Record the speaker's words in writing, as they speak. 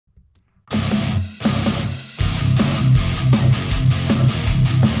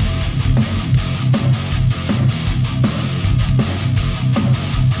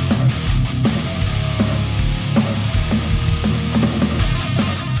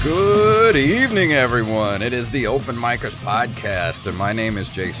Good evening, everyone. It is the Open Micers Podcast, and my name is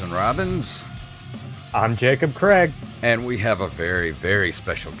Jason Robbins. I'm Jacob Craig. And we have a very, very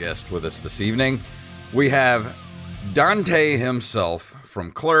special guest with us this evening. We have Dante himself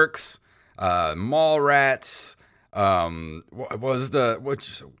from Clerks, Mallrats. What was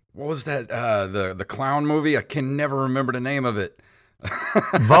that? The clown movie? I can never remember the name of it.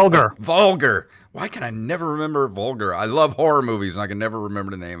 Vulgar. Vulgar. Why can I never remember Vulgar? I love horror movies, and I can never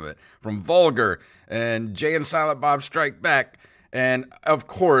remember the name of it. From Vulgar and Jay and Silent Bob Strike Back, and of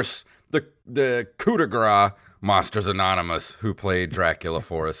course the coup de grace Monsters Anonymous, who played Dracula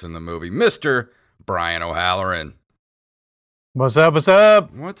for us in the movie, Mr. Brian O'Halloran. What's up? What's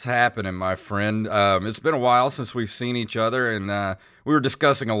up? What's happening, my friend? It's been a while since we've seen each other, and we were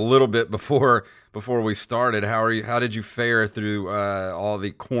discussing a little bit before we started. How are you? How did you fare through all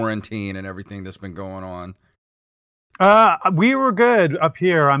the quarantine and everything that's been going on? We were good up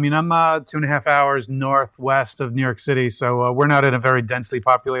here. I mean, I'm 2.5 hours northwest of New York City, so we're not in a very densely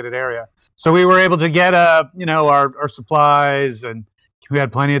populated area. So we were able to get our supplies, and we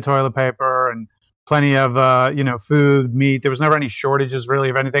had plenty of toilet paper and plenty of food, meat. There was never any shortages really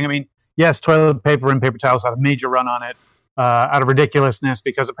of anything. I mean, yes, toilet paper and paper towels had a major run on it out of ridiculousness,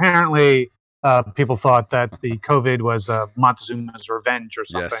 because apparently people thought that the COVID was Montezuma's revenge or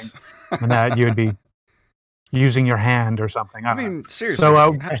something, yes. And that you would be using your hand or something. I mean, know. seriously,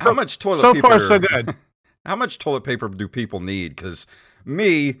 So, how much toilet so paper? far, so good. How much toilet paper do people need? Because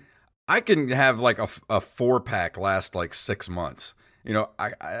I can have like a 4-pack last like 6 months. You know, I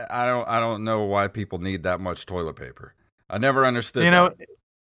don't know why people need that much toilet paper. I never understood.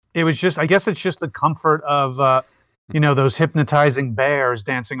 It was just, I guess it's just the comfort of those hypnotizing bears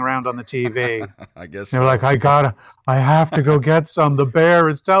dancing around on the TV. I guess they're like, I have to go get some. The bear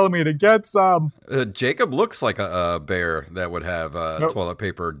is telling me to get some. Jacob looks like a bear that would have toilet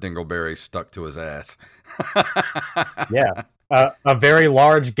paper dingleberry stuck to his ass. Yeah. A very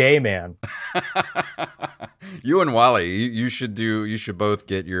large gay man. You and Wally, you should both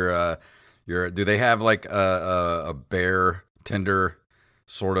get your. Do they have like a bear Tinder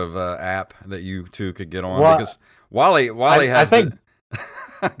sort of app that you two could get on? Well, because Wally has. I think.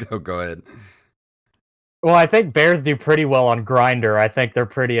 Go ahead. Well, I think bears do pretty well on Grindr. I think they're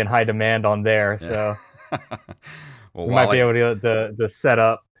pretty in high demand on there. So well, we might be able to set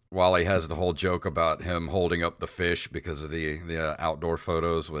up. Wally has the whole joke about him holding up the fish because of the outdoor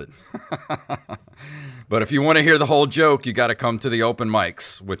photos. But if you want to hear the whole joke, you got to come to the open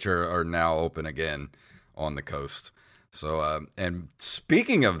mics, which are now open again on the coast. So, and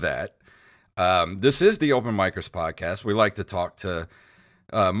speaking of that, this is the Open Micers Podcast. We like to talk to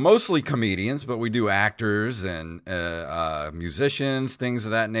mostly comedians, but we do actors and musicians, things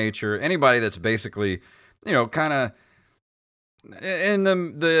of that nature. Anybody that's basically, kind of in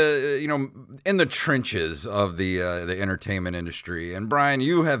the trenches of the entertainment industry. And Brian,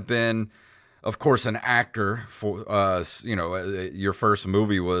 you have been, of course, an actor for your first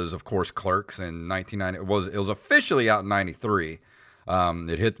movie was, of course, Clerks in 1990. It was officially out in 93.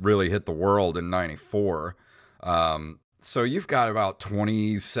 It really hit the world in 94. So you've got about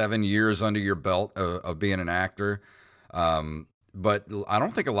 27 years under your belt of being an actor. But I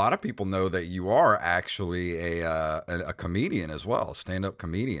don't think a lot of people know that you are actually a comedian as well, stand-up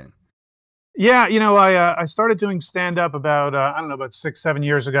comedian. Yeah, I started doing stand-up about 6-7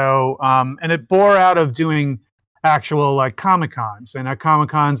 years ago, and it bore out of doing actual like Comic-Cons. And at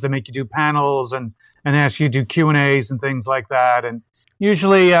Comic-Cons, they make you do panels and ask you to do Q&As and things like that. And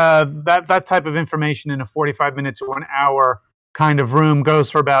usually that type of information in a 45 minutes to an hour kind of room goes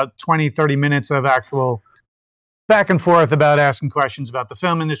for about 20-30 minutes of actual back and forth about asking questions about the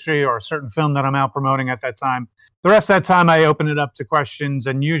film industry or a certain film that I'm out promoting at that time. The rest of that time, I open it up to questions,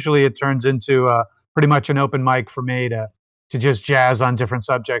 and usually it turns into pretty much an open mic for me to just jazz on different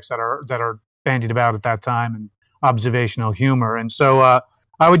subjects that are bandied about at that time, and observational humor. And so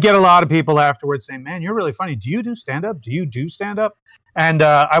I would get a lot of people afterwards saying, "Man, you're really funny. Do you do stand-up? Do you do stand-up?" And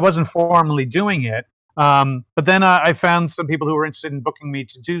I wasn't formally doing it, but then I found some people who were interested in booking me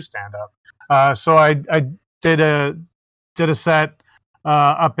to do stand-up. So I did a set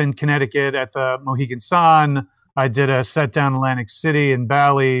up in Connecticut at the Mohegan Sun. I did a set down in Atlantic City and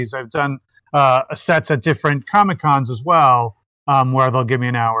Bally's. I've done sets at different Comic-Cons as well, where they'll give me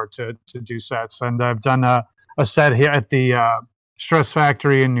an hour to do sets. And I've done a set here at the Stress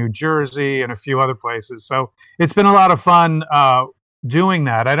Factory in New Jersey and a few other places. So it's been a lot of fun doing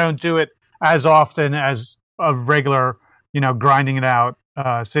that. I don't do it as often as a regular, grinding it out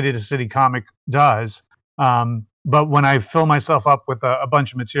city to city comic does. But when I fill myself up with a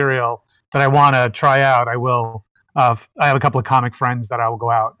bunch of material that I want to try out, I will I have a couple of comic friends that I will go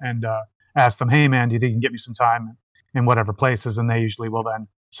out and ask them, hey man, do you think you can get me some time in whatever places? And they usually will then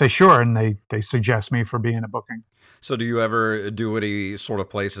say sure, and they suggest me for being a booking. So do you ever do any sort of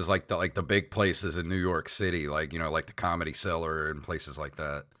places like the big places in New York City, like like the Comedy Cellar and places like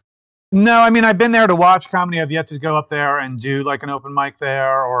that? No, I mean, I've been there to watch comedy. I've yet to go up there and do like an open mic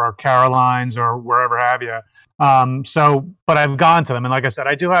there or Caroline's or wherever have you. But I've gone to them. And like I said,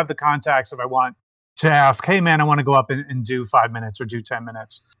 I do have the contacts if I want to ask, hey, man, I want to go up and do 5 minutes or do 10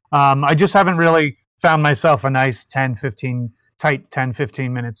 minutes. I just haven't really found myself a nice tight 10,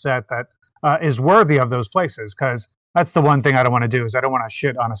 15 minute set that is worthy of those places. Because that's the one thing I don't want to do is I don't want to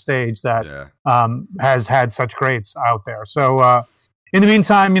shit on a stage that has had such greats out there. So, in the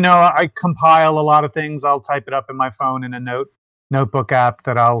meantime, I compile a lot of things. I'll type it up in my phone in a notebook app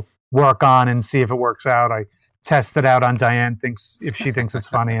that I'll work on and see if it works out. I test it out on Diane if she thinks it's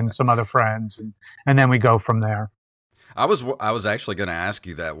funny and some other friends, and then we go from there. I was actually going to ask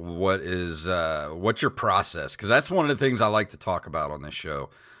you that. What's your process? Because that's one of the things I like to talk about on this show.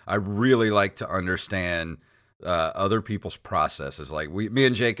 I really like to understand other people's processes. Like me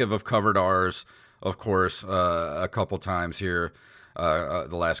and Jacob have covered ours, of course, a couple times here. The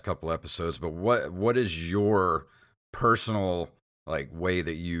last couple episodes, but what is your personal way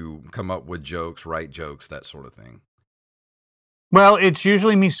that you come up with jokes, write jokes, that sort of thing? Well, it's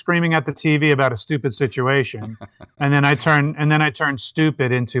usually me screaming at the TV about a stupid situation, and then I turn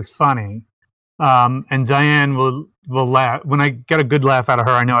stupid into funny. And Diane will laugh when I get a good laugh out of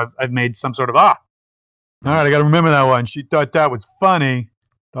her. I know I've made some sort of all right, I got to remember that one. She thought that was funny.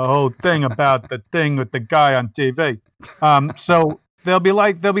 The whole thing about the thing with the guy on TV. So there'll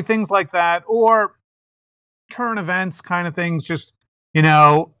be things like that, or current events kind of things, just,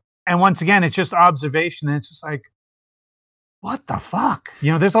 and once again, it's just observation. And it's just like, what the fuck?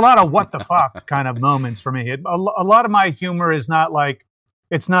 There's a lot of what the fuck kind of moments for me. A lot of my humor is not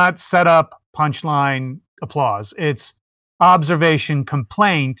it's not set up, punchline, applause. It's observation,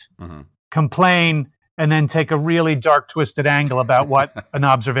 complaint, complain, and then take a really dark, twisted angle about what an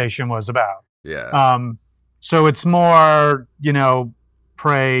observation was about. Yeah. So it's more,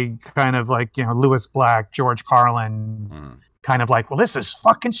 Prey, kind of like, Lewis Black, George Carlin, kind of like, well, this is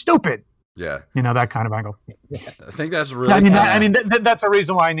fucking stupid. Yeah. That kind of angle. I think that's really. That's a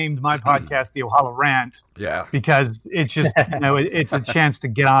reason why I named my podcast the Ohala Rant. Yeah. Because it's just, it's a chance to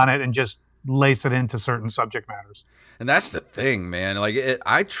get on it and just lace it into certain subject matters. And that's the thing, man.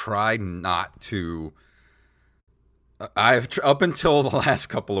 I try not to. Up until the last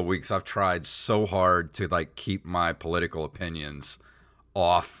couple of weeks, I've tried so hard to keep my political opinions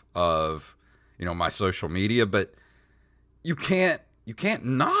off of, my social media, but you can't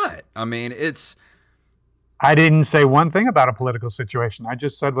not. I mean, I didn't say one thing about a political situation. I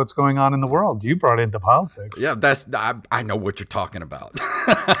just said what's going on in the world. You brought into politics. Yeah, I know what you're talking about.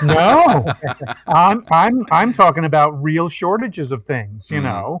 No, I'm talking about real shortages of things.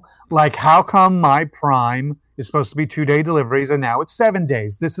 Like how come my Prime is supposed to be 2-day deliveries and now it's 7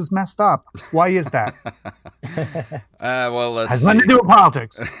 days? This is messed up. Why is that? Well, has nothing to do with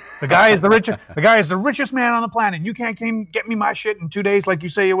politics. The guy is the richest man on the planet. You can't get me my shit in 2 days like you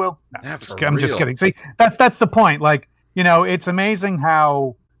say you will. No, I'm just kidding. See, that's the point. It's amazing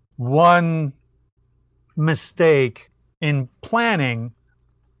how one mistake in planning,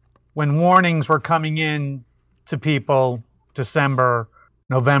 when warnings were coming in to people December,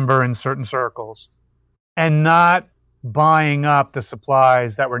 November in certain circles, and not buying up the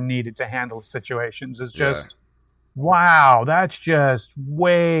supplies that were needed to handle situations is just, wow, that's just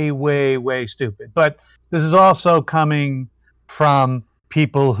way, way, way stupid. But this is also coming from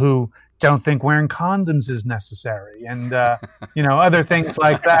people who don't think wearing condoms is necessary and, other things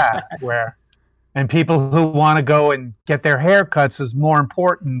like that, and people who want to go and get their haircuts is more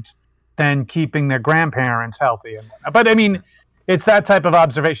important than keeping their grandparents healthy. But I mean, it's that type of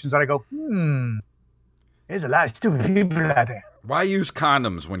observations that I go, there's a lot of stupid people out there. Why use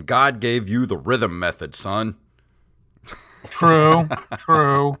condoms when God gave you the rhythm method, son? True.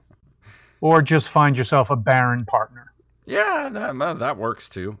 Or just find yourself a barren partner. Yeah, that works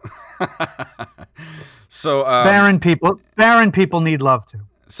too. So barren people need love too.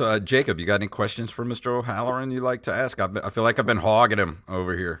 So Jacob, you got any questions for Mr. O'Halloran you'd like to ask? I feel like I've been hogging him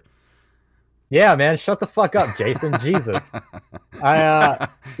over here. Yeah, man, shut the fuck up, Jason. Jesus. I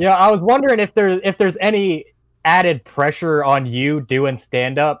was wondering if there's any added pressure on you doing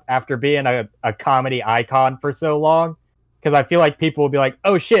stand-up after being a comedy icon for so long, because I feel like people will be like,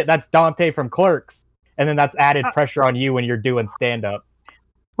 oh shit, that's Dante from Clerks, and then that's added pressure on you when you're doing stand-up.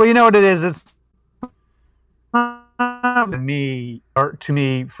 Well, you know what it is? It's not me, or to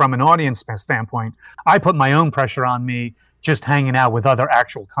me from an audience standpoint, I put my own pressure on me just hanging out with other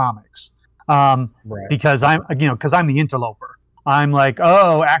actual comics. Right. Because because I'm the interloper. I'm like,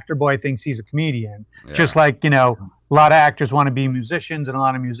 oh, actor boy thinks he's a comedian. Yeah. Just like, a lot of actors want to be musicians and a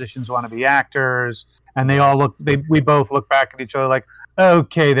lot of musicians want to be actors. And we both look back at each other like,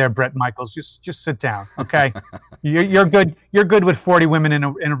 okay, there, Bret Michaels, just sit down. Okay. You're good. You're good with 40 women in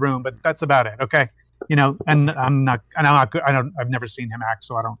a room, but that's about it. Okay. And I'm not good. I've never seen him act.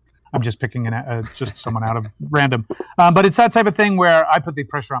 So I'm just picking just someone out of random. But it's that type of thing where I put the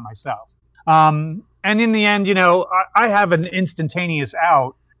pressure on myself. And in the end, I have an instantaneous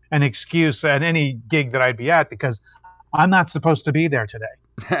out, an excuse at any gig that I'd be at because I'm not supposed to be there today.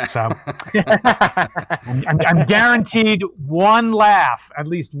 So I'm guaranteed one laugh, at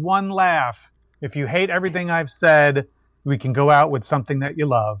least one laugh. If you hate everything I've said, we can go out with something that you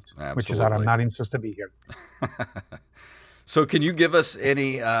loved, Absolutely. Which is that I'm not even supposed to be here. So can you give us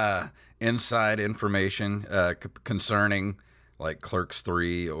any inside information concerning like Clerks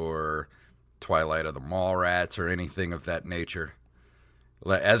 3 or Twilight of the Mallrats or anything of that nature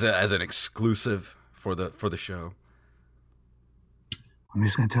as an exclusive for the show? I'm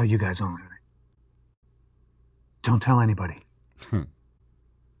just going to tell you guys only. Don't tell anybody.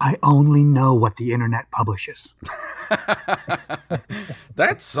 I only know what the internet publishes.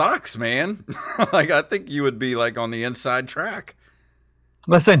 That sucks, man. Like, I think you would be like on the inside track.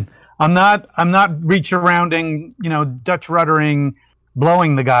 Listen, I'm not reach-arounding, Dutch ruddering,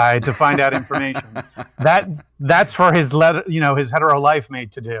 blowing the guy to find out information. That's for his his hetero life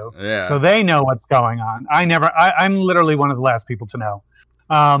mate to do. Yeah. So they know what's going on. I'm literally one of the last people to know.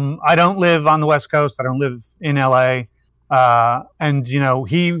 I don't live on the West Coast. I don't live in LA. And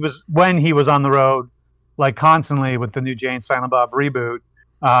when he was on the road, like constantly with the new Jay and Silent Bob reboot,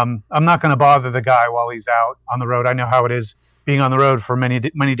 I'm not going to bother the guy while he's out on the road. I know how it is being on the road for many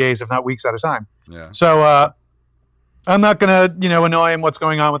days, if not weeks at a time. Yeah. So, I'm not going to, annoy him what's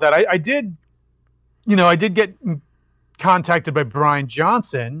going on with that. I did get contacted by Brian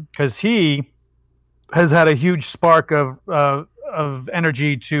Johnson because he has had a huge spark of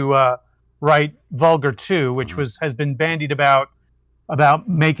energy to write Vulgar 2, which has been bandied about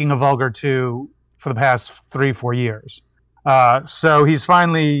making a Vulgar 2 for the past 3-4 years. So he's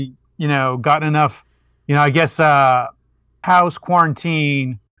finally, gotten enough, I guess, house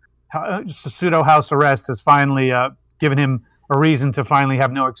quarantine, pseudo house arrest has finally given him a reason to finally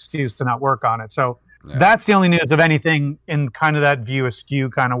have no excuse to not work on it. So that's the only news of anything in kind of that View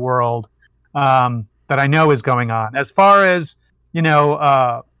Askew kind of world that I know is going on. As far as,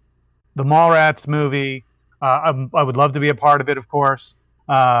 the Mallrats movie, I would love to be a part of it, of course.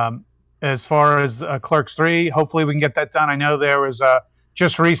 As far as Clerks 3, hopefully we can get that done. I know there was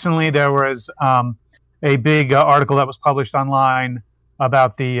just recently there was a big article that was published online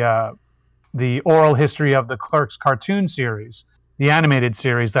about the oral history of the Clerks cartoon series, the animated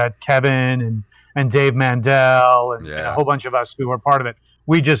series that Kevin and Dave Mandel and a whole bunch of us who were part of it.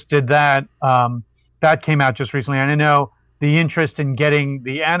 We just did that. That came out just recently. And I know the interest in getting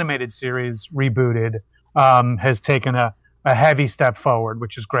the animated series rebooted has taken a heavy step forward,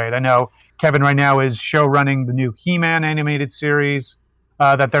 which is great. I know Kevin right now is show running the new He-Man animated series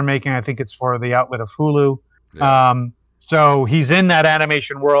that they're making. I think it's for the outlet of Hulu. Yeah. So he's in that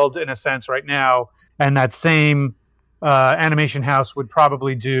animation world in a sense right now, and that same animation house would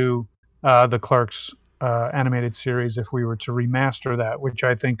probably do the Clerks animated series if we were to remaster that, which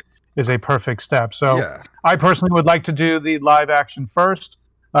I think is a perfect step. So I personally would like to do the live action first.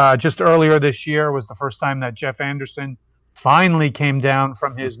 Just earlier this year was the first time that Jeff Anderson finally came down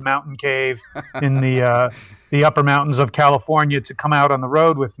from his mountain cave in the upper mountains of California to come out on the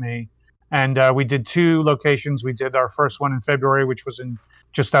road with me. And we did 2 locations. We did our first one in February, which was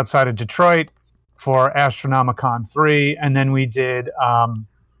just outside of Detroit for Astronomicon 3. And then we did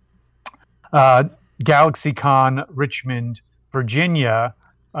GalaxyCon Richmond, Virginia,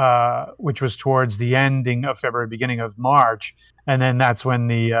 which was towards the ending of February, beginning of March. And then that's when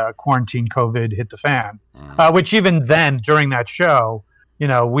the quarantine COVID hit the fan, which even then during that show,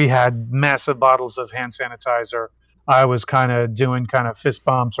 we had massive bottles of hand sanitizer. I was kind of doing kind of fist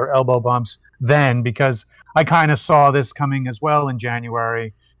bumps or elbow bumps then because I kind of saw this coming as well in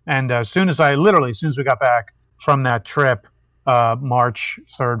January. And as soon as we got back from that trip, March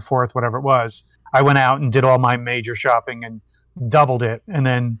 3rd, 4th, whatever it was, I went out and did all my major shopping and doubled it, and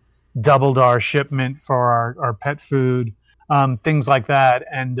then doubled our shipment for our pet food, things like that,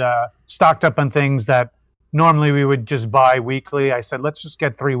 and stocked up on things that normally we would just buy weekly. I said, let's just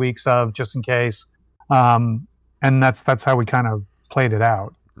get 3 weeks of just in case. And that's how we kind of played it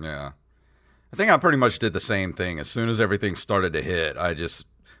out. Yeah. I think I pretty much did the same thing. As soon as everything started to hit, I just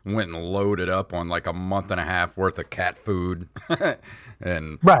went and loaded up on like a month and a half worth of cat food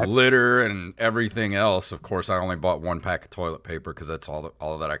and litter and everything else. Of course, I only bought 1 pack of toilet paper because that's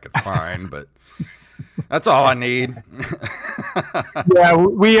all that I could find, but that's all I need. Yeah,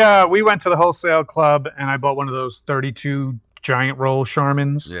 we went to the wholesale club and I bought one of those 32 giant roll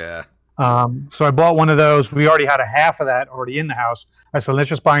Charmins. Yeah. So I bought one of those. We already had a half of that already in the house. I said, let's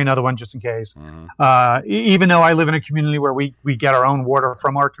just buy another one just in case. Even though I live in a community where we get our own water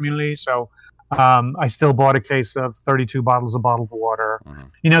from our community. So I still bought a case of 32 bottles of bottled water.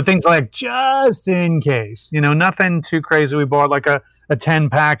 Things like just in case. Nothing too crazy. We bought like a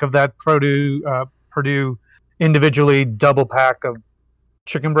 10 pack of that Purdue individually double pack of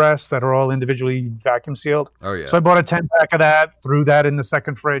chicken breasts that are all individually vacuum sealed. Oh yeah. So I bought a 10 pack of that, threw that in the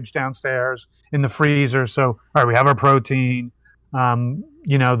second fridge downstairs in the freezer. So all right, we have our protein.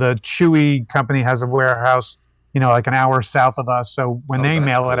 The Chewy company has a warehouse, like an hour south of us. So when they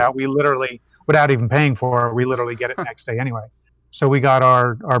mail it out, we literally, without even paying for it, we literally get it next day anyway. So we got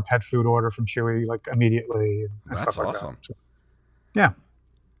our pet food order from Chewy like immediately. And That's stuff like awesome. That. So, yeah.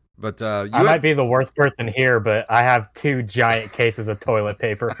 But I might be the worst person here, but I have 2 giant cases of toilet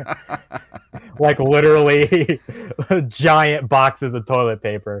paper. Like literally giant boxes of toilet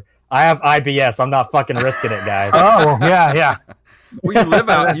paper. I have IBS. I'm not fucking risking it, guys. Oh, yeah. Well, you live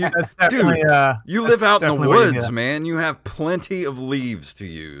out, you live out in the definitely woods, man. You have plenty of leaves to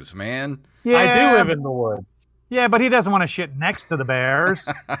use, man. Yeah, I do live in the woods. Yeah, but he doesn't want to shit next to the bears.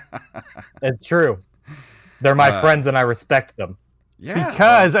 It's true. They're my friends and I respect them. Yeah.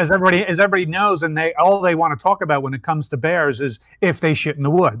 Because as everybody knows, and all they want to talk about when it comes to bears is if they shit in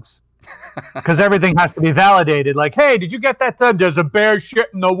the woods. Because everything has to be validated. Like, hey, did you get that done? There's a bear shit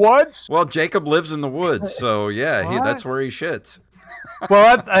in the woods? Well, Jacob lives in the woods, so yeah, that's where he shits.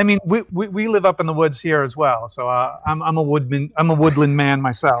 Well, we live up in the woods here as well. So I'm a woodman. I'm a woodland man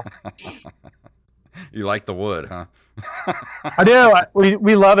myself. You like the wood, huh? I do.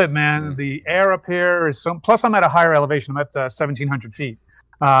 We love it, man. The air up here is so. Plus, I'm at a higher elevation. I'm at 1,700 feet.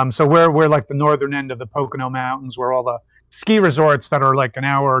 So we're like the northern end of the Pocono Mountains, where all the ski resorts that are like an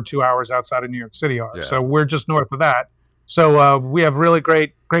hour or 2 hours outside of New York City are. Yeah. So we're just north of that. So we have really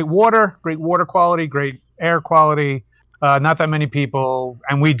great water quality, great air quality. Not that many people,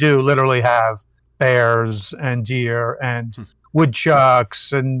 and we do literally have bears and deer and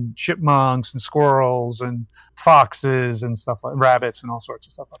woodchucks and chipmunks and squirrels and foxes and stuff like rabbits and all sorts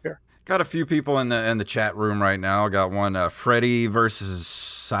of stuff up here. Got a few people in the chat room right now. Got one Freddie versus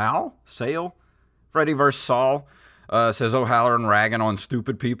Sale. Freddie versus Saul says O'Halloran ragging on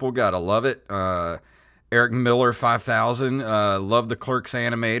stupid people. Gotta love it. Eric Miller 5000 love the Clerks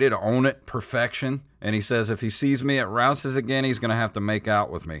animated. Own it, perfection. And he says if he sees me at Rouse's again, he's gonna have to make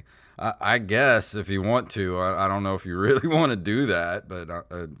out with me. I guess if you want to. I don't know if you really want to do that, but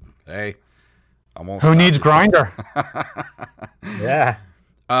hey, I won't. Who needs Grindr? Yeah.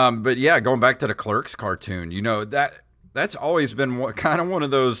 But yeah, going back to the Clerks cartoon, that's always been kind of one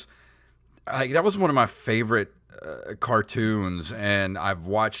of those. That was one of my favorite cartoons, and I've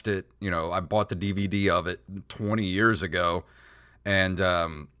watched it. I bought the DVD of it 20 years ago, and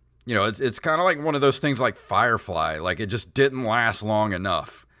it's kind of like one of those things like Firefly. Like it just didn't last long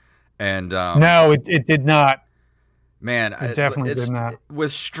enough. And no, it did not. Man, it definitely did not.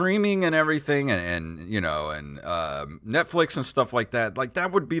 With streaming and everything, and Netflix and stuff like that. Like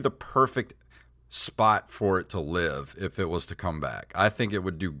that would be the perfect spot for it to live if it was to come back. I think it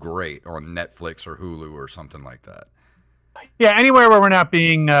would do great on Netflix or Hulu or something like that. Yeah, anywhere where we're not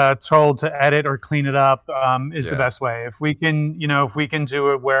being told to edit or clean it up is the best way. If we can,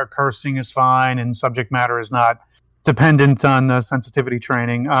 do it where cursing is fine and subject matter is not dependent on the sensitivity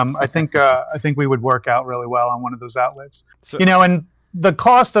training, I think we would work out really well on one of those outlets. So, and the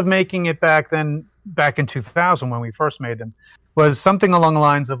cost of making it back in 2000 when we first made them was something along the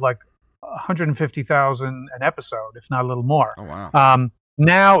lines of like $150,000 an episode, if not a little more. Oh wow!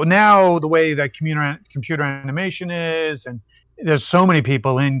 Now the way that computer animation is, and there's so many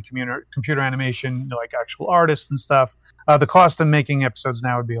people in computer animation, like actual artists and stuff. The cost of making episodes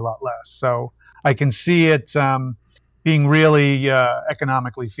now would be a lot less. So I can see it being really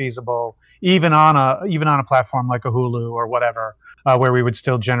economically feasible, even on a platform like a Hulu or whatever, where we would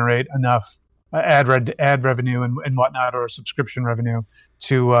still generate enough ad revenue and whatnot, or subscription revenue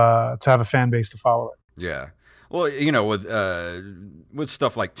to have a fan base to follow it. Yeah, well, with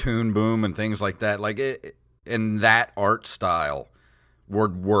stuff like Toon Boom and things like that, like it, in that art style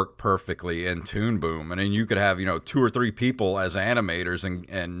would work perfectly in Toon Boom, and then you could have 2 or 3 people as animators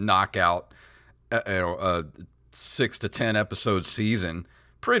and knock out 6 to 10 episode season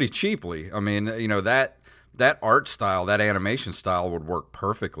pretty cheaply. I mean, that art style, that animation style would work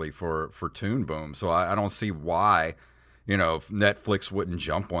perfectly for Toon Boom. So I don't see why, Netflix wouldn't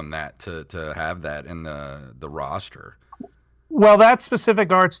jump on that to have that in the roster. Well, that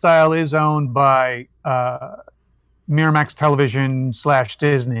specific art style is owned by Miramax Television /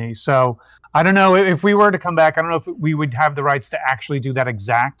 Disney. So I don't know if we were to come back. I don't know if we would have the rights to actually do that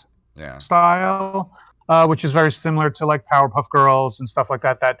exact style, which is very similar to like Powerpuff Girls and stuff like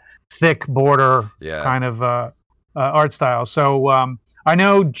that. That thick border kind of art style. So I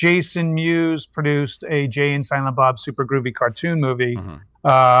know Jason Mewes produced a Jay and Silent Bob Super Groovy cartoon movie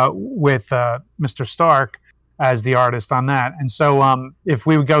with Mr. Stark as the artist on that. And so if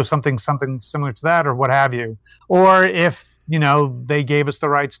we would go something similar to that or what have you, or if, they gave us the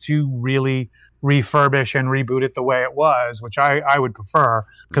rights to really refurbish and reboot it the way it was, which I would prefer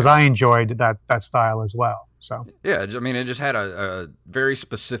because I enjoyed that style as well. So yeah, I mean, it just had a very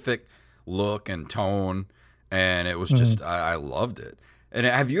specific look and tone, and it was just I loved it. And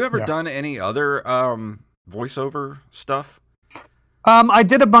have you ever done any other voiceover stuff? I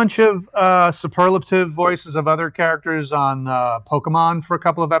did a bunch of superlative voices of other characters on Pokemon for a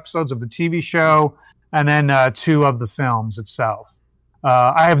couple of episodes of the TV show, and then 2 of the films itself.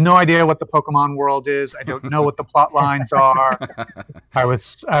 I have no idea what the Pokemon world is. I don't know what the plot lines are. I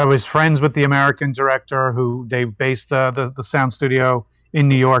was friends with the American director who they based the sound studio in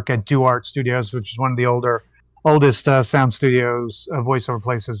New York at DuArt Studios, which is one of the oldest sound studios, voiceover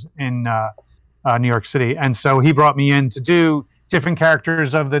places in New York City. And so he brought me in to do different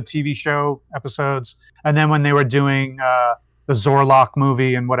characters of the TV show episodes. And then when they were doing the Zorlok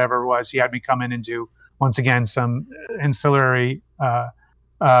movie and whatever it was, he had me come in and do, once again, some ancillary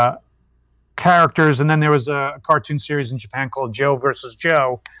characters. And then there was a cartoon series in Japan called Joe versus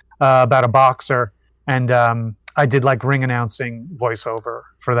Joe about a boxer. And I did like ring announcing voiceover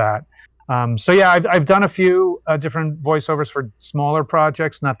for that. So yeah, I've done a few different voiceovers for smaller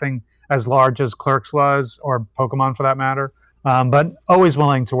projects, nothing as large as Clerks was, or Pokemon for that matter. But always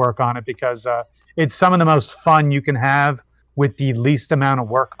willing to work on it because it's some of the most fun you can have with the least amount of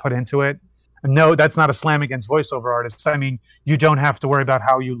work put into it. No, that's not a slam against voiceover artists. I mean, you don't have to worry about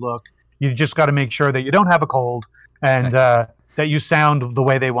how you look. You just got to make sure that you don't have a cold and that you sound the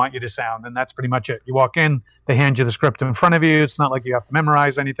way they want you to sound. And that's pretty much it. You walk in, they hand you the script in front of you. It's not like you have to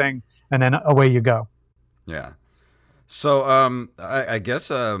memorize anything, and then away you go. Yeah. So I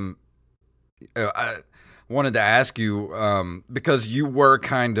guess I wanted to ask you because you were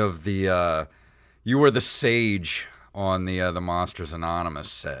kind of the sage on the Monsters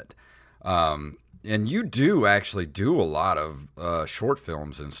Anonymous set, and you do actually do a lot of short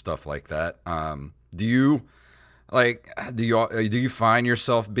films and stuff like that. Do you find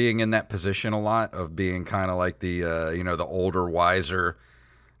yourself being in that position a lot of being kind of like the the older, wiser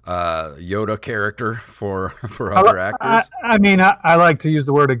Yoda character for other actors? I mean, I like to use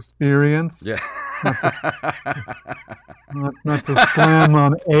the word experience. Yeah. not to slam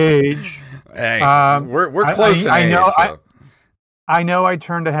on age. Hey, we're close in age. So. I know I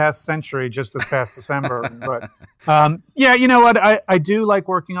turned a half century just this past December, but yeah, you know what? I do like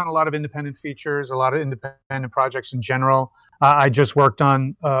working on a lot of independent features, a lot of independent projects in general. I just worked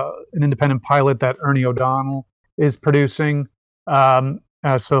on an independent pilot that Ernie O'Donnell is producing. So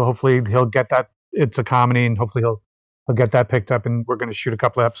hopefully he'll get that. It's a comedy, and hopefully he'll get that picked up. And we're going to shoot a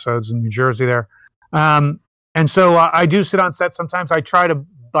couple of episodes in New Jersey there. And so I do sit on set sometimes. I try to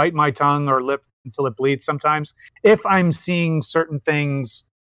bite my tongue or lip until it bleeds sometimes. If I'm seeing certain things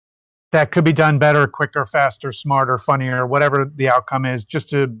that could be done better, quicker, faster, smarter, funnier, whatever the outcome is,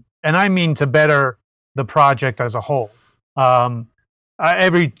 and I mean to better the project as a whole.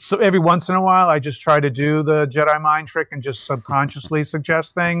 Every once in a while, I just try to do the Jedi mind trick and just subconsciously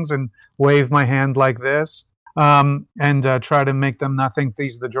suggest things and wave my hand like this and try to make them not think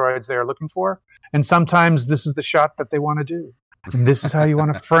these are the droids they are looking for. And sometimes this is the shot that they want to do. And this is how you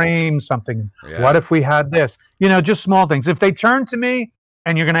want to frame something. Yeah. What if we had this? Just small things. If they turn to me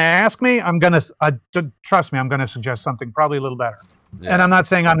and you're going to ask me, I'm going to, trust me, I'm going to suggest something probably a little better. Yeah. And I'm not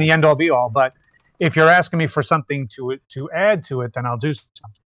saying I'm the end all be all, but if you're asking me for something to add to it, then I'll do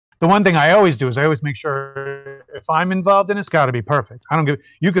something. The one thing I always do is I always make sure if I'm involved in it's got to be perfect.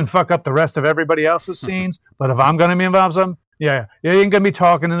 You can fuck up the rest of everybody else's scenes, but if I'm going to be involved in you ain't going to be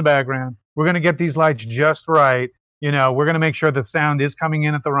talking in the background. We're going to get these lights just right. We're going to make sure the sound is coming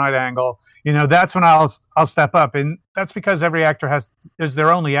in at the right angle. That's when I'll step up. And that's because every actor is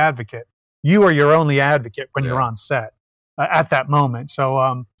their only advocate. You are your only advocate when you're on set at that moment.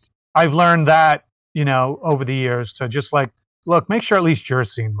 So I've learned that, over the years to just look, make sure at least your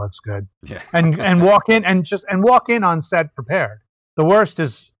scene looks good. Yeah. and walk in on set prepared. The worst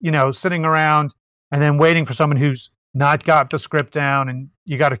is, sitting around and then waiting for someone who's not got the script down, and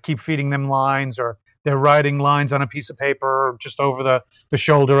you got to keep feeding them lines, or they're writing lines on a piece of paper just over the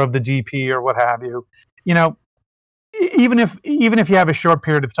shoulder of the DP or what have you. Even if you have a short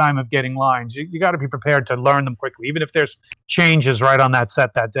period of time of getting lines, you got to be prepared to learn them quickly, even if there's changes right on that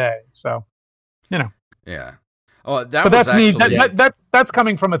set that day. So, Yeah. Oh, that's actually... me. That's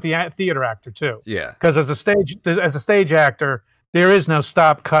coming from a theater actor too. Yeah. Because as a stage actor, there is no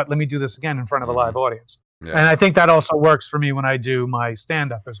stop, cut, let me do this again in front of a live audience. Yeah. And I think that also works for me when I do my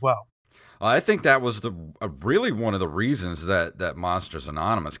stand-up as well. I think that was really one of the reasons that Monsters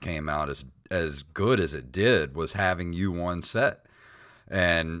Anonymous came out as good as it did, was having you on set.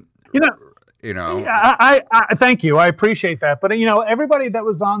 And I thank you. I appreciate that. But everybody that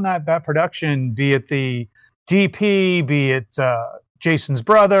was on that production, be it the DP, be it Jason's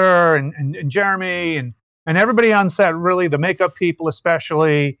brother and Jeremy and everybody on set, really the makeup people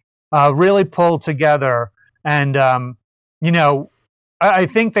especially, really pulled together. And I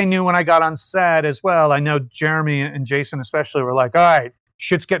think they knew when I got on set as well. I know Jeremy and Jason especially were like, all right,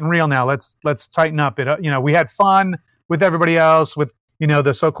 shit's getting real now. Let's tighten up. We had fun with everybody else, with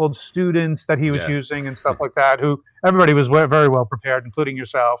the so-called students that he was using and stuff like that. Who everybody was very well prepared, including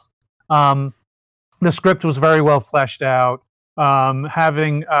yourself. The script was very well fleshed out.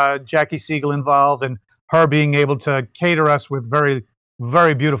 Having Jackie Siegel involved and her being able to cater us with very,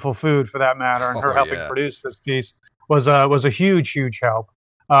 very beautiful food, for that matter, and her helping produce this piece was a huge help.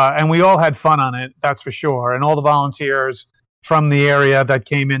 And we all had fun on it, that's for sure. And all the volunteers from the area that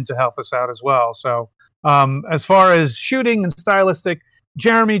came in to help us out as well. So as far as shooting and stylistic,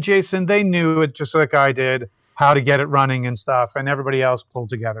 Jeremy, Jason, they knew it just like I did, how to get it running and stuff, and everybody else pulled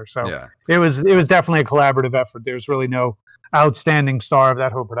together. So it was definitely a collaborative effort. There's really no outstanding star of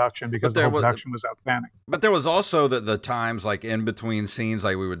that whole production, because the whole production was outstanding. But there was also the times, like in between scenes,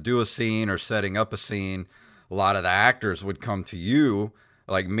 like we would do a scene or setting up a scene, a lot of the actors would come to you,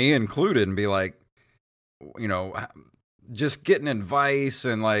 like me included, and be like, just getting advice,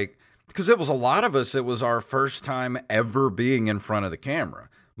 and like, because it was a lot of us, it was our first time ever being in front of the camera,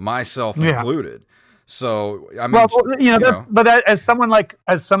 myself included. So I mean, but as someone like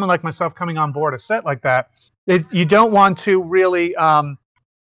myself coming on board a set like that, you don't want to really.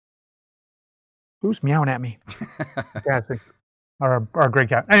 Who's meowing at me? Our great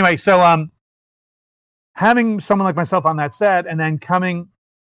cat. Anyway, so having someone like myself on that set, and then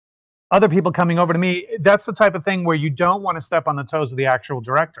other people coming over to me, that's the type of thing where you don't want to step on the toes of the actual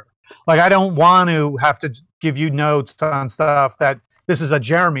director. Like, I don't want to have to give you notes on stuff that this is a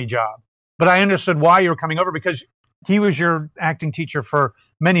Jeremy job. But I understood why you were coming over, because he was your acting teacher for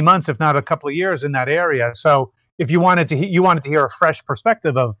many months, if not a couple of years, in that area. So if you wanted to hear a fresh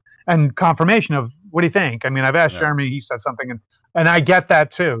perspective and confirmation of, what do you think? I mean, I've asked Jeremy, he said something, and I get that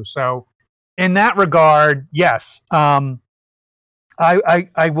too. So in that regard, yes, I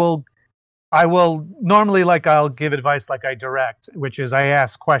will normally, like, I'll give advice like I direct, which is I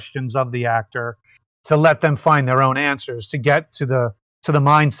ask questions of the actor to let them find their own answers, to get to the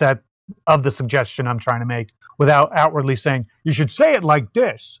mindset of the suggestion I'm trying to make, without outwardly saying, you should say it like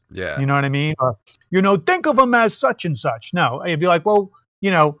this. Yeah. You know what I mean? Or, think of him as such and such. No, you'd be like, well,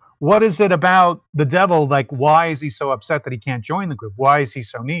 what is it about the devil? Like, why is he so upset that he can't join the group? Why is he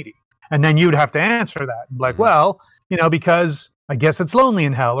so needy? And then you'd have to answer that. Like, well, because I guess it's lonely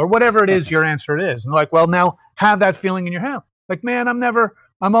in hell, or whatever it is your answer it is. And like, well, now have that feeling in your head. Like, man,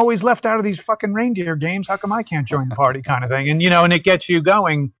 I'm always left out of these fucking reindeer games. How come I can't join the party, kind of thing? And, and it gets you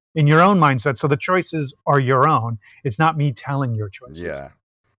going in your own mindset. So the choices are your own. It's not me telling your choices. Yeah.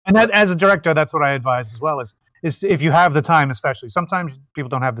 And that, as a director, that's what I advise as well, is if you have the time, especially. Sometimes people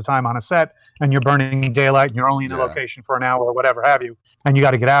don't have the time on a set, and you're burning daylight, and you're only in a location for an hour or whatever have you, and you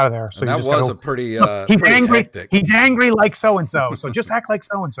got to get out of there. So that was a pretty he's angry. Hectic. He's angry like so-and-so, so just act like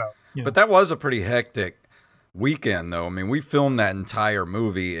so-and-so. But that was a pretty hectic weekend, though. I mean, we filmed that entire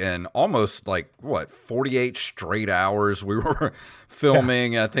movie in almost 48 straight hours. We were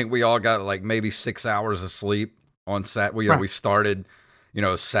filming. I think we all got maybe 6 hours of sleep on set. We started,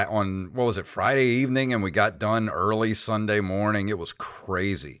 sat on, what was it, Friday evening, and we got done early Sunday morning. It was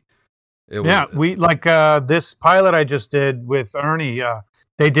crazy. We this pilot I just did with Ernie.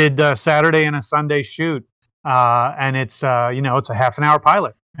 They did Saturday and a Sunday shoot, and it's it's a half an hour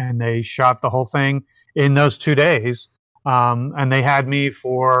pilot, and they shot the whole thing in those 2 days. And they had me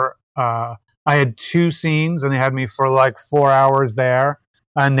for, I had 2 scenes, and they had me for 4 hours there,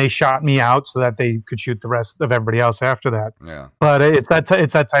 and they shot me out so that they could shoot the rest of everybody else after that. Yeah. But it's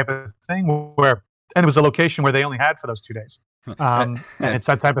that type of thing where, and it was a location where they only had for those 2 days. And it's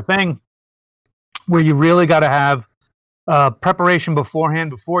that type of thing where you really got to have preparation beforehand,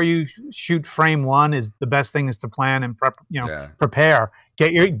 before you shoot frame one, is the best thing is to plan and prepare.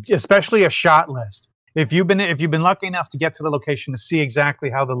 Get especially a shot list. If you've been lucky enough to get to the location to see exactly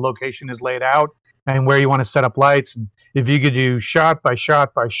how the location is laid out and where you want to set up lights, and if you could do shot by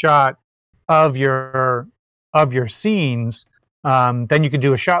shot by shot of your scenes, then you can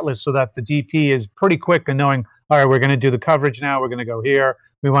do a shot list so that the DP is pretty quick in knowing, all right, we're going to do the coverage now. We're going to go here.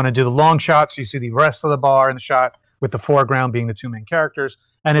 We want to do the long shots. So you see the rest of the bar in the shot with the foreground being the two main characters,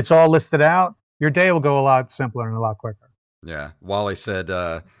 and it's all listed out. Your day will go a lot simpler and a lot quicker. Yeah. Wally said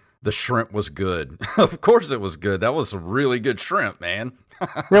the shrimp was good. Of course it was good. That was a really good shrimp, man.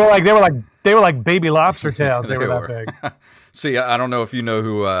 They were like baby lobster tails. They were that big. See, I don't know if you know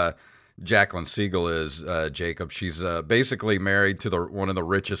who Jacqueline Siegel is, Jacob. She's basically married to one of the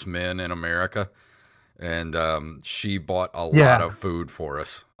richest men in America, and she bought a lot of food for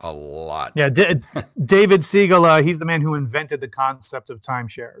us. A lot. Yeah, David Siegel. He's the man who invented the concept of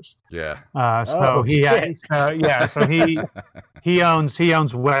timeshares. Yeah. He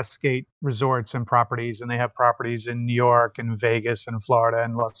owns Westgate Resorts and properties, and they have properties in New York and Vegas and Florida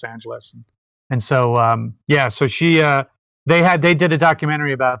and Los Angeles, and so so she. They did a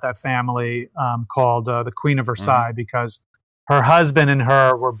documentary about that family called The Queen of Versailles, because her husband and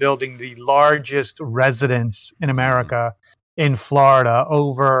her were building the largest residence in America in Florida,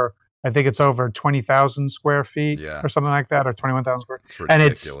 I think it's over 20,000 square feet or something like that, or 21,000 square feet. And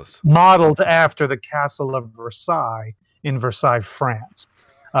it's modeled after the Castle of Versailles in Versailles, France.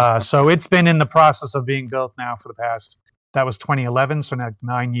 So it's been in the process of being built now for the past, that was 2011, so now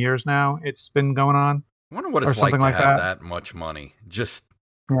 9 years now it's been going on. I wonder what it's like to have that much money. Just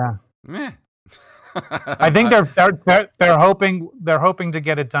meh. I think they're hoping to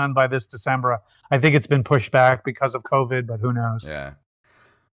get it done by this December. I think it's been pushed back because of COVID, but who knows? Yeah.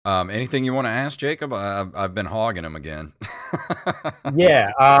 Anything you want to ask, Jacob? I've been hogging him again.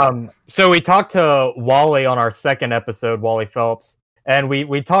 So we talked to Wally on our second episode, Wally Phelps, and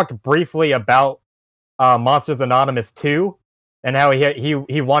we talked briefly about Monsters Anonymous 2. And how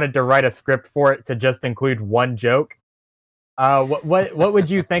he wanted to write a script for it to just include one joke. What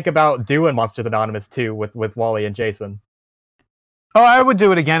would you think about doing Monsters Anonymous 2 with Wally and Jason? Oh, I would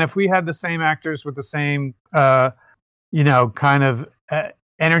do it again if we had the same actors with the same kind of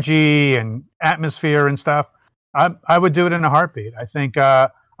energy and atmosphere and stuff. I would do it in a heartbeat. I think I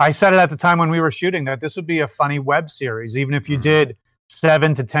said it at the time when we were shooting that this would be a funny web series, even if you did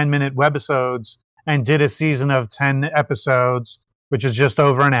 7 to 10 minute webisodes and did a season of 10 episodes, which is just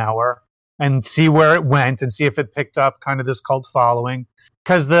over an hour, and see where it went and see if it picked up kind of this cult following.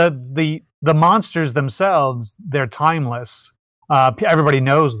 Because the monsters themselves, they're timeless. Everybody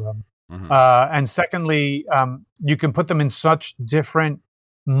knows them. And secondly, you can put them in such different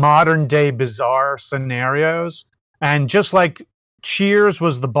modern day bizarre scenarios. And just like Cheers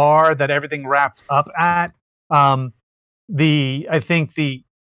was the bar that everything wrapped up at, I think the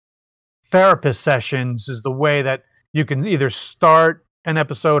therapist sessions is the way that you can either start an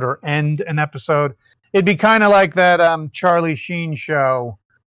episode or end an episode. It'd be kind of like that Charlie Sheen show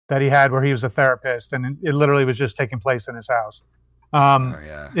that he had where he was a therapist, and it literally was just taking place in his house.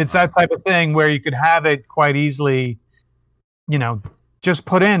 It's that type of thing where you could have it quite easily, just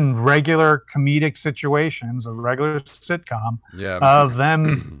put in regular comedic situations, a regular sitcom of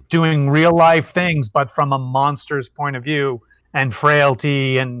them doing real life things, but from a monster's point of view, and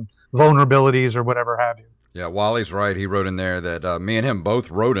frailty and vulnerabilities or whatever have you. Yeah, Wally's right. He wrote in there that me and him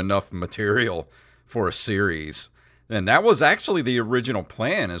both wrote enough material for a series. And that was actually the original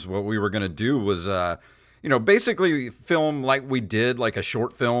plan, is what we were going to do was, basically film like we did, like a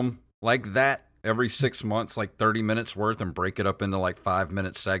short film like that every 6 months, like 30 minutes worth, and break it up into like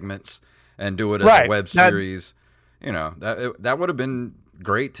 5-minute segments and do it as a web series. That would have been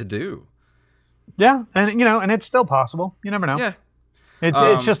great to do. Yeah. And it's still possible. You never know. Yeah.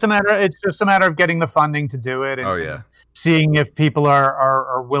 It's just a matter. It's just a matter of getting the funding to do it, and, and seeing if people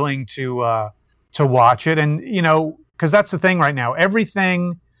are willing to watch it, and because that's the thing right now.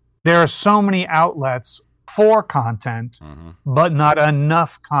 There are so many outlets for content, but not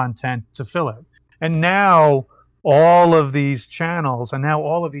enough content to fill it. And now all of these channels, and now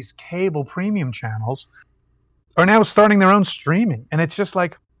all of these cable premium channels, are now starting their own streaming, and it's just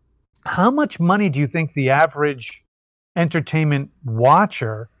like, how much money do you think the average entertainment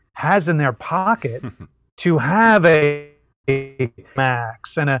watcher has in their pocket to have a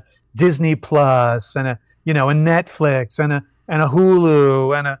Max and a Disney Plus and a Netflix and a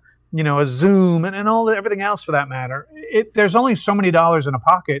Hulu and a Zoom and everything else for that matter? There's only so many dollars in a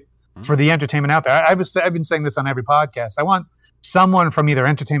pocket for the entertainment out there. I've been saying this on every podcast. I want someone from either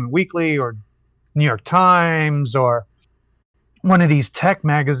Entertainment Weekly or New York Times or one of these tech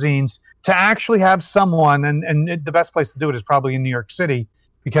magazines to actually have someone, and the best place to do it is probably in New York City,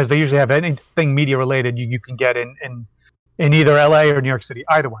 because they usually have anything media related you can get in either LA or New York City,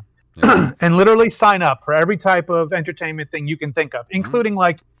 either one. Yeah. And literally sign up for every type of entertainment thing you can think of, including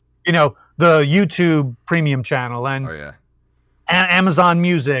like, you know, the YouTube premium channel and, and Amazon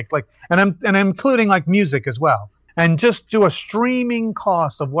Music, like, and I'm including like music as well, and just do a streaming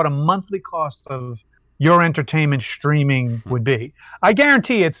cost of what a monthly cost of your entertainment streaming would be. I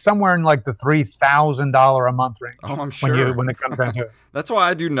guarantee it's somewhere in like the $3,000 a month range. Oh, I'm sure. When it comes down to it. That's why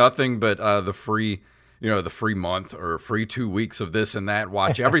I do nothing but the free month or free 2 weeks of this and that.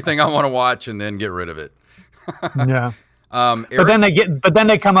 Watch everything I want to watch and then get rid of it. Yeah. Eric, but then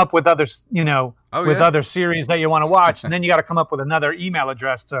they come up with other, other series that you want to watch, and then you got to come up with another email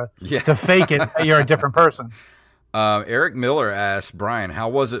address to fake it that you're a different person. Eric Miller asked, Brian, how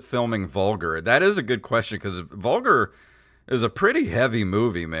was it filming Vulgar? That is a good question, because Vulgar is a pretty heavy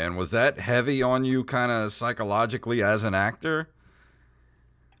movie, man. Was that heavy on you kind of psychologically as an actor?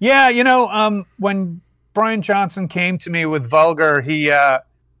 Yeah, when Brian Johnson came to me with Vulgar, he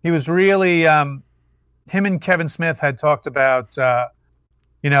was really, him and Kevin Smith had talked about,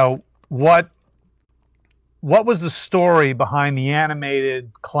 what was the story behind the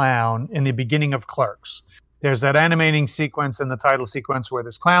animated clown in the beginning of Clerks. There's that animating sequence in the title sequence where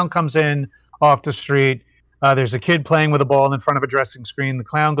this clown comes in off the street. There's a kid playing with a ball in front of a dressing screen. The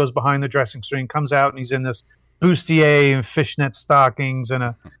clown goes behind the dressing screen, comes out, and he's in this bustier and fishnet stockings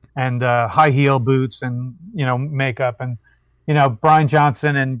and high heel boots and makeup. And Brian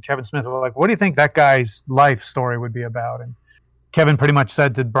Johnson and Kevin Smith were like, "What do you think that guy's life story would be about?" And Kevin pretty much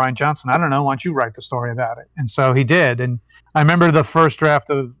said to Brian Johnson, "I don't know. Why don't you write the story about it?" And so he did. And I remember the first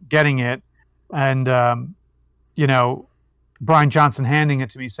draft of getting it, and Brian Johnson handing it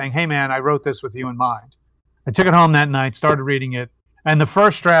to me saying, "Hey, man, I wrote this with you in mind." I took it home that night, started reading it, and the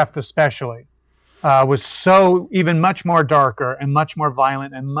first draft especially was so even much more darker and much more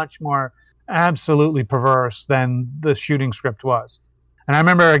violent and much more absolutely perverse than the shooting script was. And I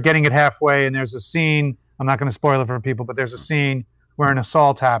remember getting it halfway, and there's a scene, I'm not going to spoil it for people, but there's a scene where an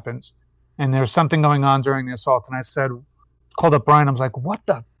assault happens, and there's something going on during the assault, and I called up Brian, I was like, "What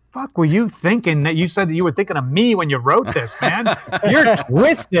the fuck were you thinking? That you said that you were thinking of me when you wrote this, man? You're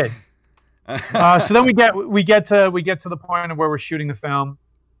twisted." So then we get to the point of where we're shooting the film.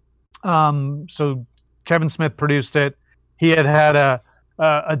 So Kevin Smith produced it. He had a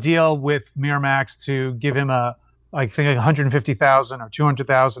deal with Miramax to give him I think $150,000 or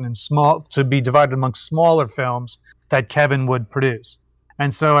 $200,000 to be divided amongst smaller films that Kevin would produce.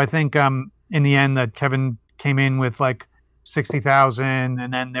 And so I think in the end that Kevin came in with like $60,000,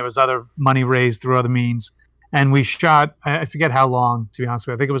 and then there was other money raised through other means. And we shot, I forget how long, to be honest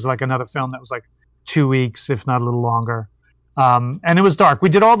with you. I think it was like another film that was like 2 weeks, if not a little longer. And it was dark. We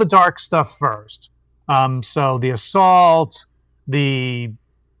did all the dark stuff first. So the assault, the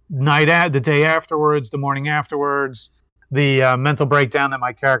day afterwards, the morning afterwards, the mental breakdown that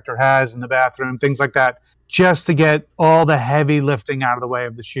my character has in the bathroom, things like that, just to get all the heavy lifting out of the way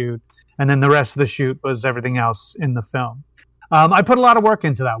of the shoot. And then the rest of the shoot was everything else in the film. I put a lot of work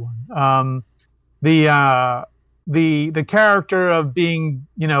into that one. The character of being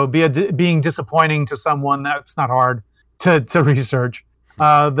disappointing to someone, that's not hard to research.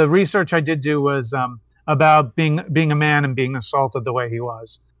 The research I did do was about being a man and being assaulted the way he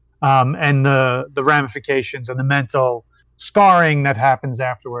was, and the ramifications and the mental scarring that happens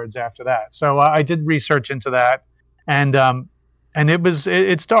afterwards after that. So I did research into that, and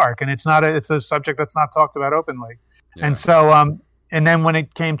it's dark, and it's a subject that's not talked about openly. Yeah. And so and then when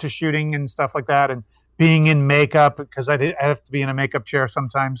it came to shooting and stuff like that, and being in makeup, because I have to be in a makeup chair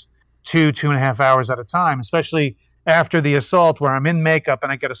sometimes 2.5 hours at a time, especially after the assault where I'm in makeup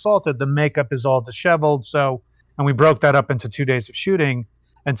and I get assaulted, the makeup is all disheveled. So, and we broke that up into 2 days of shooting.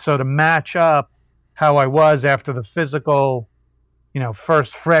 And so to match up how I was after the physical,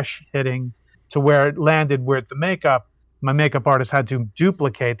 first fresh hitting to where it landed with the makeup, my makeup artist had to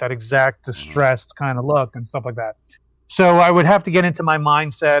duplicate that exact distressed kind of look and stuff like that. So I would have to get into my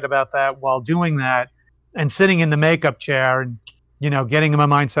mindset about that while doing that, and sitting in the makeup chair and, getting in my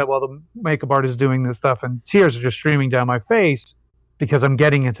mindset while the makeup artist is doing this stuff, and tears are just streaming down my face because I'm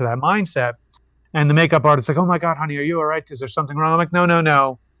getting into that mindset. And the makeup artist is like, "Oh my God, honey, are you all right? Is there something wrong?" I'm like,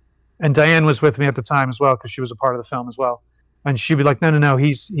 No. And Diane was with me at the time as well, because she was a part of the film as well. And she'd be like, No,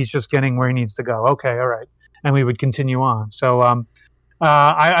 he's just getting where he needs to go. Okay, all right. And we would continue on. So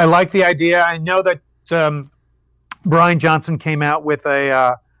I like the idea. I know that Brian Johnson came out with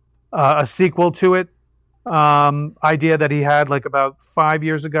a sequel to it, idea that he had like about 5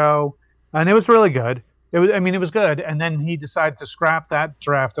 years ago, and it was really good. it was good. And then he decided to scrap that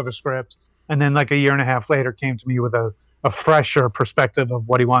draft of a script, and then like a year and a half later came to me with a fresher perspective of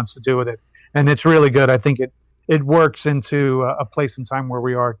what he wants to do with it, and it's really good. I think it works into a place and time where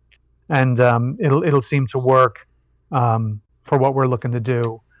we are, and it'll seem to work for what we're looking to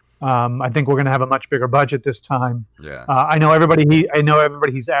do. I think we're going to have a much bigger budget this time. Yeah. I know everybody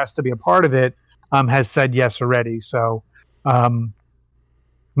he's asked to be a part of it has said yes already. So, hearing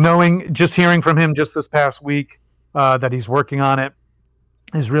from him just this past week that he's working on it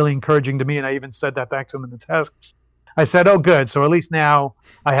is really encouraging to me. And I even said that back to him in the text. I said, "Oh, good. So at least now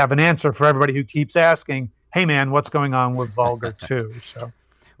I have an answer for everybody who keeps asking, hey, man, what's going on with Vulgar 2?" So.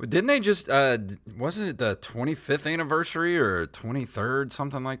 Didn't they just, wasn't it the 25th anniversary or 23rd,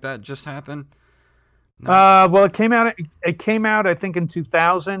 something like that just happened? No. Well, it came out, I think, in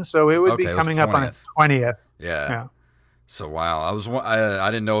 2000, so it would be coming up on its 20th. Yeah. So, wow.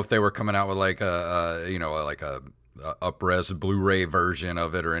 I didn't know if they were coming out with like a up-res Blu-ray version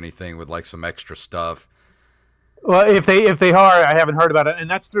of it or anything with like some extra stuff. Well, if they are, I haven't heard about it, and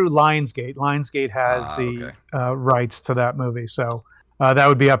that's through Lionsgate. Lionsgate has the rights to that movie, so that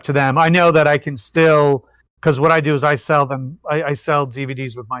would be up to them. I know that I can still, because what I do is I sell them. I sell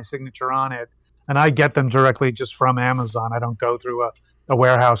DVDs with my signature on it, and I get them directly just from Amazon. I don't go through a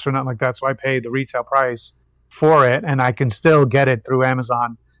warehouse or nothing like that, so I pay the retail price for it, and I can still get it through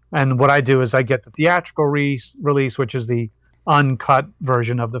Amazon. And what I do is I get the theatrical release, which is the uncut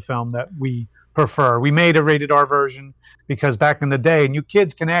version of the film that we prefer. We made a rated R version because back in the day, and you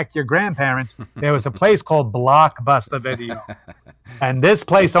kids can ask your grandparents, there was a place called Blockbuster Video. And this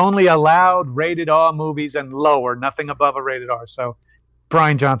place only allowed rated R movies and lower, nothing above a rated R. So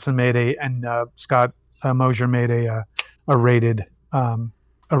Brian Johnson and Scott Mosier made a rated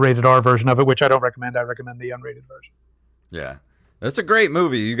R version of it, which I don't recommend. I recommend the unrated version. Yeah. That's a great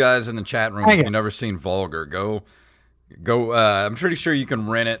movie. You guys in the chat room, if you've never seen Vulgar, go. I'm pretty sure you can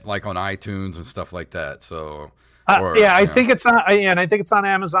rent it like on iTunes and stuff like that. So, I think it's on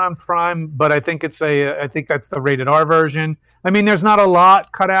Amazon Prime, but I think that's the rated R version. I mean, there's not a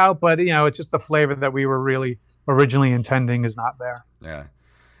lot cut out, but it's just the flavor that we were really originally intending is not there. Yeah.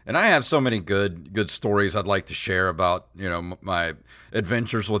 And I have so many good stories I'd like to share about, my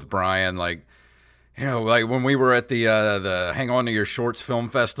adventures with Brian. Like when we were at the Hang On to Your Shorts Film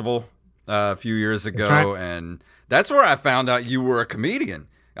Festival a few years ago, and that's where I found out you were a comedian.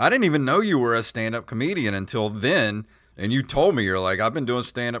 I didn't even know you were a stand-up comedian until then. And you told me, you're like, I've been doing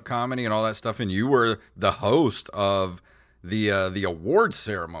stand-up comedy and all that stuff. And you were the host of the awards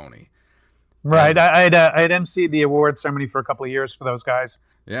ceremony. Right. I had emceed the awards ceremony for a couple of years for those guys.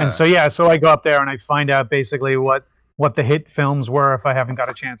 Yeah. And so I go up there and I find out basically what the hit films were if I haven't got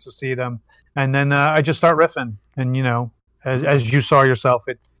a chance to see them. And then I just start riffing. And, as you saw yourself,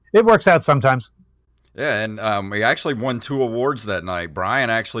 it works out sometimes. Yeah, and we actually won 2 awards that night. Brian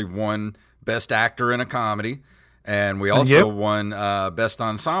actually won Best Actor in a Comedy, and we also won Best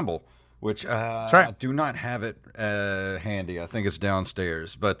Ensemble, which I do not have it handy. I think it's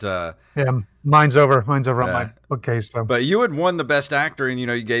downstairs. But mine's over on my bookcase. So. But you had won the Best Actor, and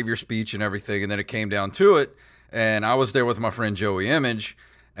you gave your speech and everything, and then it came down to it, and I was there with my friend Joey Image,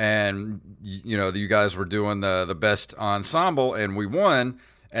 and you guys were doing the Best Ensemble, and we won,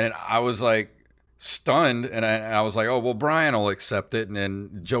 and I was like stunned, and I was like, oh, well, Brian will accept it. And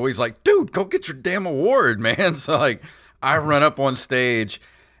then Joey's like, dude, go get your damn award, man. So like I run up on stage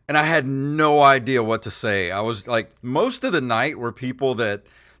and I had no idea what to say. I was like, most of the night were people that,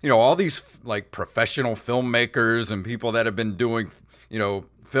 all these like professional filmmakers and people that have been doing,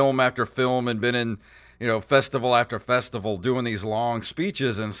 film after film and been in, festival after festival doing these long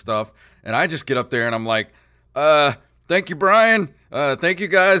speeches and stuff. And I just get up there and I'm like, thank you, Brian. Thank you,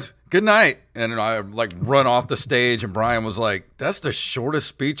 guys. Good night. And I like run off the stage, and Brian was like, that's the shortest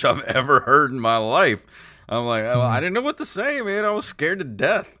speech I've ever heard in my life. I'm like, oh, I didn't know what to say, man. I was scared to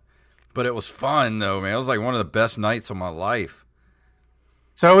death. But it was fun, though, man. It was like one of the best nights of my life.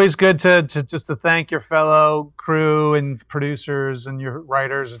 It's always good to thank your fellow crew and producers and your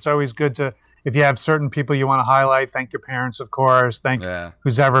writers. It's always good to, if you have certain people you want to highlight, thank your parents, of course. Thank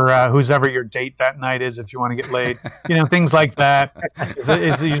who's ever your date that night is, if you want to get laid. Things like that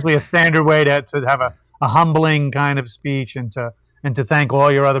is usually a standard way to have a humbling kind of speech and to thank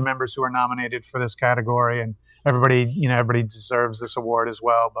all your other members who are nominated for this category. And everybody deserves this award as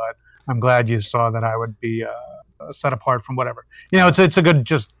well. But I'm glad you saw that I would be set apart from whatever. It's a good,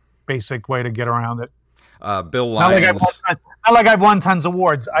 just basic way to get around it. Bill Lyons. Not like I've won tons of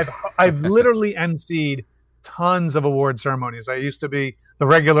awards. I've literally emceed tons of award ceremonies. I used to be the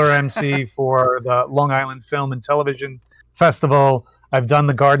regular MC for the Long Island Film and Television Festival. I've done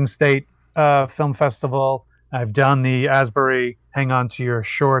the Garden State Film Festival. I've done the Asbury Hang On to Your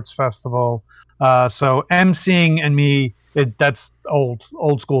Shorts Festival. So emceeing and me, that's old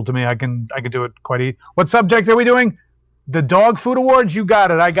school to me. I can do it quite easy. What subject are we doing? The dog food awards? You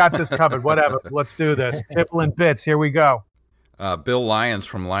got it. I got this covered. Whatever. Let's do this. Tipple and Bits. Here we go. Bill Lyons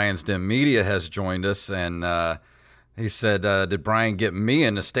from Lyons Den Media has joined us, and he said, did Brian get me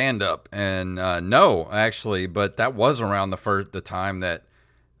into stand-up? And no, actually, but that was around the time that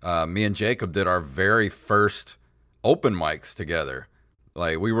me and Jacob did our very first open mics together.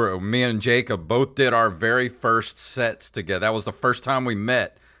 Like me and Jacob both did our very first sets together. That was the first time we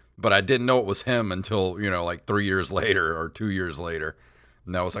met, but I didn't know it was him until, like 3 years later or 2 years later.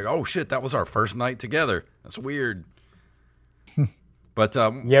 And I was like, oh shit, that was our first night together. That's weird. But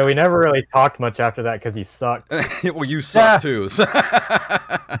yeah, we never really talked much after that because he sucked. Well, you suck too.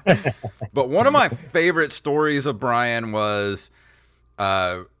 But one of my favorite stories of Brian was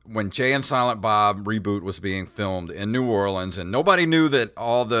when Jay and Silent Bob reboot was being filmed in New Orleans, and nobody knew that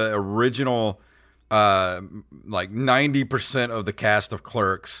all the original, like 90% of the cast of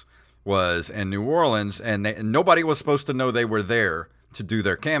Clerks was in New Orleans, and nobody was supposed to know they were there to do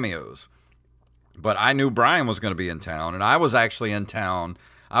their cameos. But I knew Brian was going to be in town, and I was actually in town.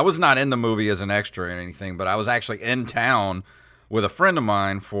 I was not in the movie as an extra or anything, but I was actually in town with a friend of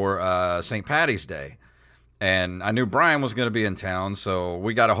mine for St. Paddy's Day. And I knew Brian was going to be in town, so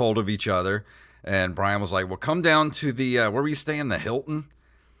we got a hold of each other. And Brian was like, well, come down to the, where were you staying, the Hilton?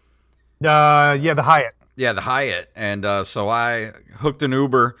 Yeah, the Hyatt. Yeah, the Hyatt. And so I hooked an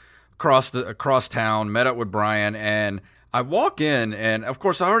Uber across town, met up with Brian, and I walk in, and of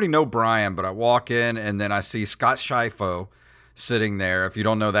course I already know Brian, but I walk in, and then I see Scott Schiaffo sitting there. If you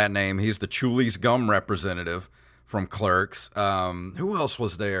don't know that name, he's the Chulies Gum representative from Clerks. Who else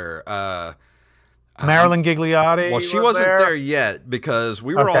was there? Marilyn Gigliotti. Well, she wasn't there yet because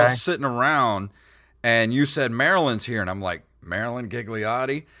we were all sitting around, and you said Marilyn's here, and I'm like, Marilyn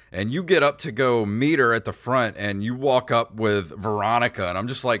Gigliotti? And you get up to go meet her at the front, and you walk up with Veronica, and I'm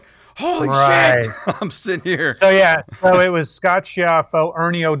just like, holy shit! I'm sitting here. So it was Scott Schiaffo,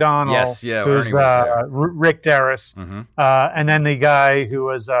 Ernie O'Donnell, yes, yeah, who's Ernie was Rick Darris, and then the guy who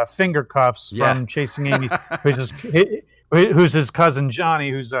was Finger Cuffs from Chasing Amy, who's his cousin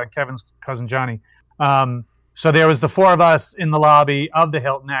Johnny, who's Kevin's cousin Johnny. So there was the four of us in the lobby of the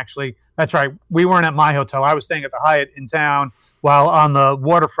Hilton. Actually, that's right. We weren't at my hotel. I was staying at the Hyatt in town, while on the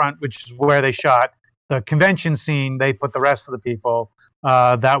waterfront, which is where they shot the convention scene, they put the rest of the people.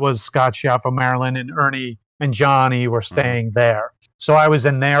 That was Scott Schiaffo, Marilyn, and Ernie and Johnny were staying there. So I was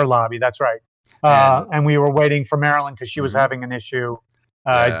in their lobby. That's right. And we were waiting for Marilyn because she was having an issue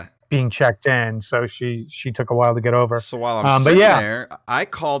being checked in. So she took a while to get over. So while I'm sitting there, I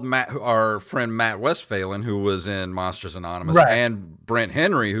called our friend Matt Westphalen, who was in Monsters Anonymous, and Brent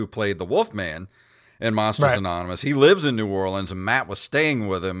Henry, who played the Wolfman in Monsters Anonymous. He lives in New Orleans, and Matt was staying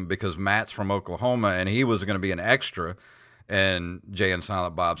with him because Matt's from Oklahoma, and he was going to be an extra and Jay and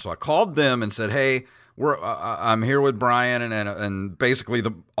Silent Bob. So I called them and said, hey, I'm here with Brian and basically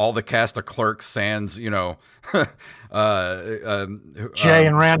all the cast of Clerks, sans, Jay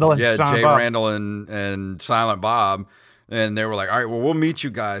and Randall and Jay Randall and Silent Bob. And they were like, all right, well, we'll meet you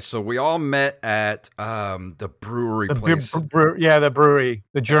guys. So we all met at the brewery place. The brewery,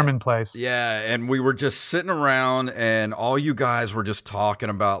 the German place. Yeah, and we were just sitting around, and all you guys were just talking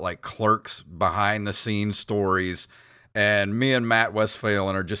about like Clerks behind-the-scenes stories. And me and Matt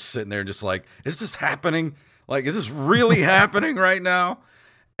Westphalen are just sitting there just like, is this happening? Like, is this really happening right now?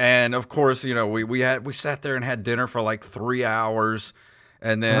 And of course, we sat there and had dinner for like 3 hours,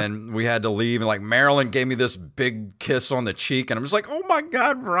 and then we had to leave. And like Marilyn gave me this big kiss on the cheek, and I'm just like, oh my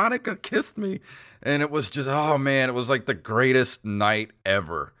God, Veronica kissed me. And it was just, oh man, it was like the greatest night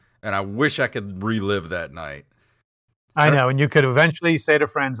ever. And I wish I could relive that night. I know, and you could eventually say to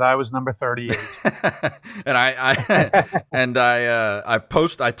friends, I was number 38. And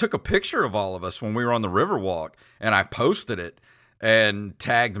I took a picture of all of us when we were on the Riverwalk, and I posted it and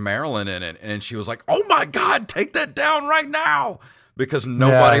tagged Marilyn in it, and she was like, oh my God, take that down right now, because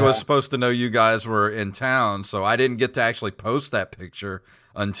nobody was supposed to know you guys were in town. So I didn't get to actually post that picture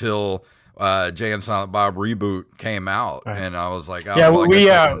until Jay and Silent Bob reboot came out, and I was like,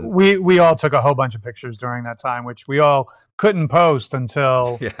 we all took a whole bunch of pictures during that time, which we all couldn't post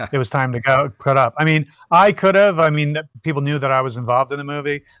until it was time to go put up. I mean, I could have. I mean, people knew that I was involved in the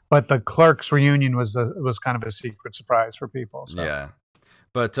movie, but the Clerks reunion was kind of a secret surprise for people. So. Yeah,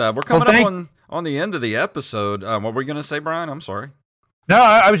 but we're coming up on the end of the episode. What were we going to say, Brian? I'm sorry. No,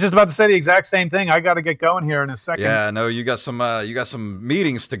 I was just about to say the exact same thing. I got to get going here in a second. Yeah, no, you got some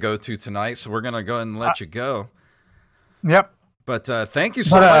meetings to go to tonight, so we're gonna go ahead and let you go. Yep. But thank you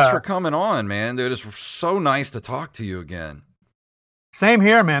so much for coming on, man. Dude, it's so nice to talk to you again. Same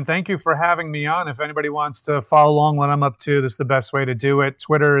here, man. Thank you for having me on. If anybody wants to follow along what I'm up to, this is the best way to do it.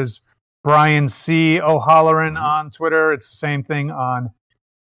 Twitter is Brian C. O'Halloran on Twitter. It's the same thing on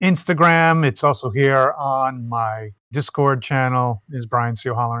Instagram. It's also here on my Discord channel is Brian C.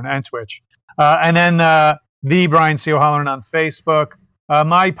 O'Halloran and Twitch. And then the Brian C. O'Halloran on Facebook.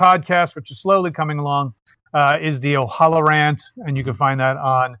 My podcast, which is slowly coming along, is the O'Hallorant, and you can find that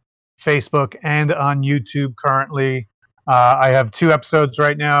on Facebook and on YouTube currently. I have 2 episodes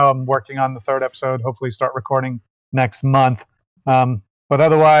right now. I'm working on the 3rd episode. Hopefully start recording next month. But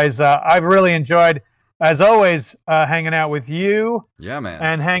otherwise, I've really enjoyed, as always, hanging out with you. Yeah, man.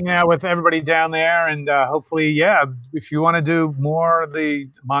 And hanging out with everybody down there. And hopefully, yeah, if you want to do more of the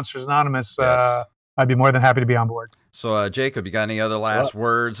Monsters Anonymous, yes. I'd be more than happy to be on board. So, Jacob, you got any other last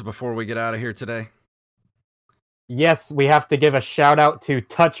words before we get out of here today? Yes, we have to give a shout out to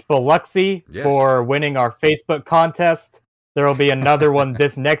Touch Biloxi for winning our Facebook contest. There will be another one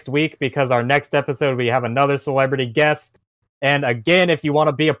this next week because our next episode we have another celebrity guest. And again, if you want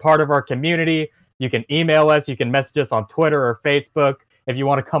to be a part of our community, you can email us, you can message us on Twitter or Facebook. If you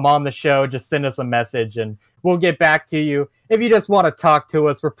want to come on the show, just send us a message and we'll get back to you. If you just want to talk to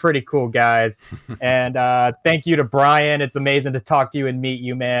us, we're pretty cool guys. And thank you to Brian. It's amazing to talk to you and meet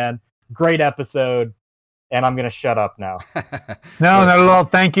you, man. Great episode. And I'm going to shut up now. No, not at all.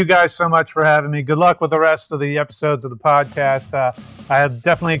 Thank you guys so much for having me. Good luck with the rest of the episodes of the podcast. I'll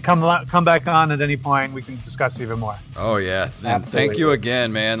definitely come back on at any point. We can discuss even more. Oh, yeah. Thank you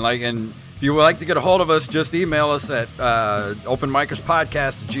again, man. And if you would like to get a hold of us, just email us at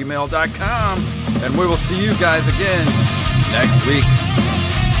openmikerspodcast@gmail.com. And we will see you guys again next week.